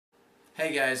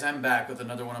Hey guys, I'm back with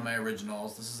another one of my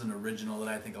originals. This is an original that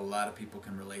I think a lot of people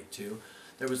can relate to.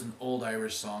 There was an old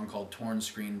Irish song called Torn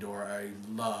Screen Door. I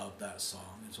love that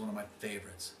song. It's one of my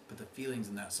favorites. But the feelings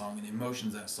in that song and the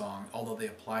emotions in that song, although they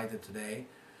apply to today,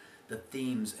 the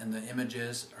themes and the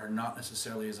images are not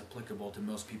necessarily as applicable to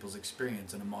most people's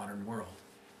experience in a modern world.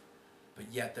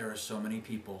 But yet there are so many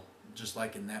people, just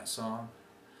like in that song,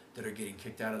 that are getting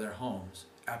kicked out of their homes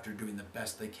after doing the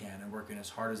best they can and working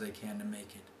as hard as they can to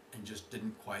make it, and just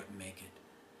didn't quite make it,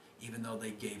 even though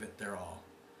they gave it their all.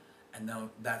 And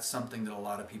now that's something that a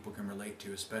lot of people can relate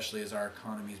to, especially as our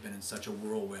economy's been in such a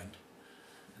whirlwind.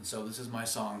 And so this is my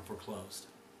song, Foreclosed.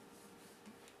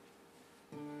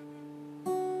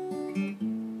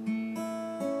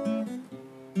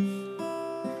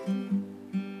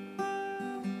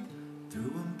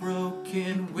 Through a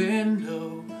broken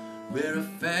window where a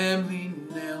family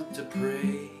knelt to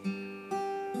pray,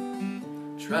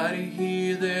 try to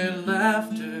hear their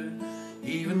laughter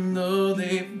even though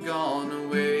they've gone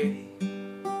away.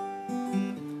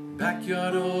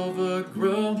 Backyard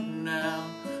overgrown now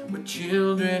where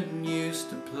children used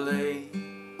to play.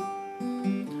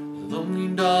 Lonely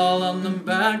doll on the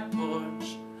back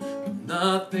porch with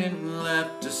nothing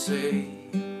left to say.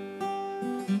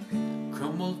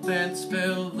 Crumbled fence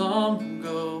fell long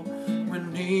ago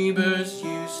when neighbors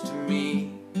used to meet.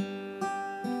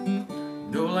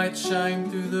 No light shine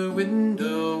through the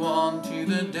window onto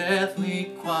the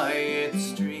deathly quiet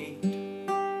street.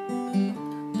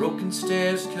 Broken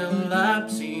stairs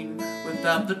collapsing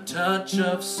without the touch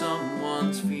of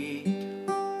someone's feet.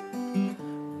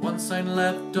 One sign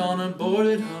left on a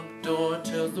boarded up door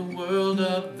tells the world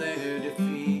of their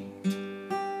defeat.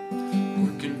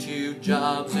 Working 2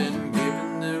 jobs and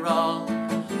giving their all,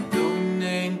 knowing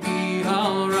they'd be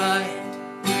alright.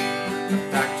 The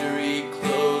factory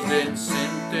closed and sent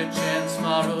their chance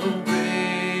far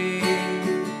away.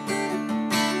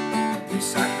 They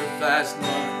sacrificed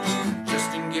much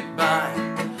just to get by,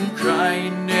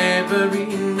 crying every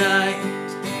night.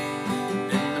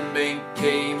 Then the bank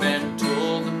came and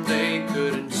told them they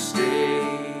couldn't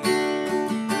stay.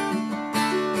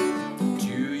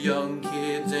 2 young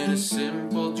kids and a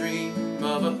simple dream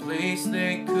of a place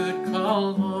they could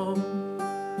call home.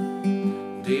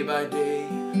 Day by day,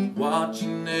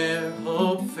 watching their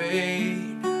hope fade.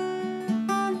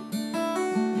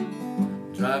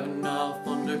 Driving off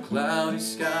under cloudy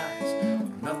skies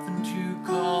with nothing to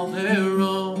call their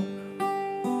own,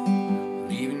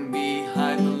 leaving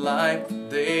behind the life that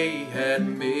they had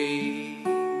made.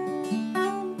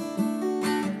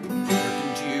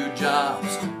 Working 2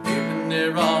 jobs, giving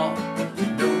their all,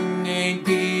 knowing they'd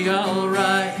be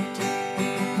alright.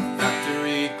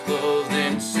 Factory closed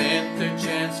and sent their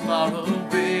chance far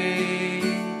away.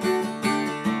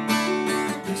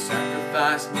 They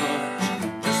sacrificed much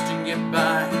just to get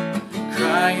by,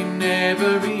 crying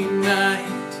every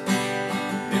night.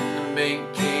 Then the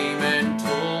bank came and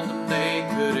told them they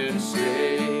couldn't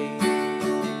stay.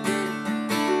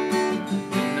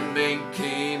 Then the bank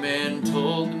came and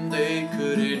told them they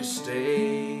couldn't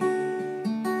stay.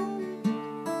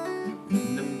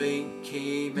 Then the bank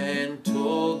came and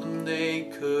told them they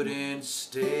couldn't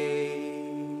stay.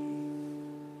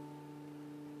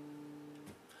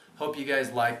 Hope you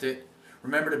guys liked it.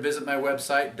 Remember to visit my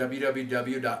website,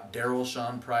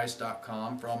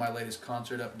 www.darylshaunprice.com, for all my latest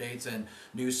concert updates and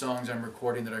new songs I'm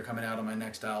recording that are coming out on my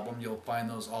next album. You'll find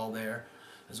those all there,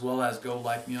 as well as go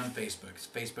like me on Facebook. It's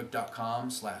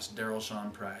facebook.com/Daryl Shaun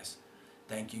Price.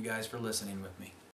 Thank you guys for listening with me.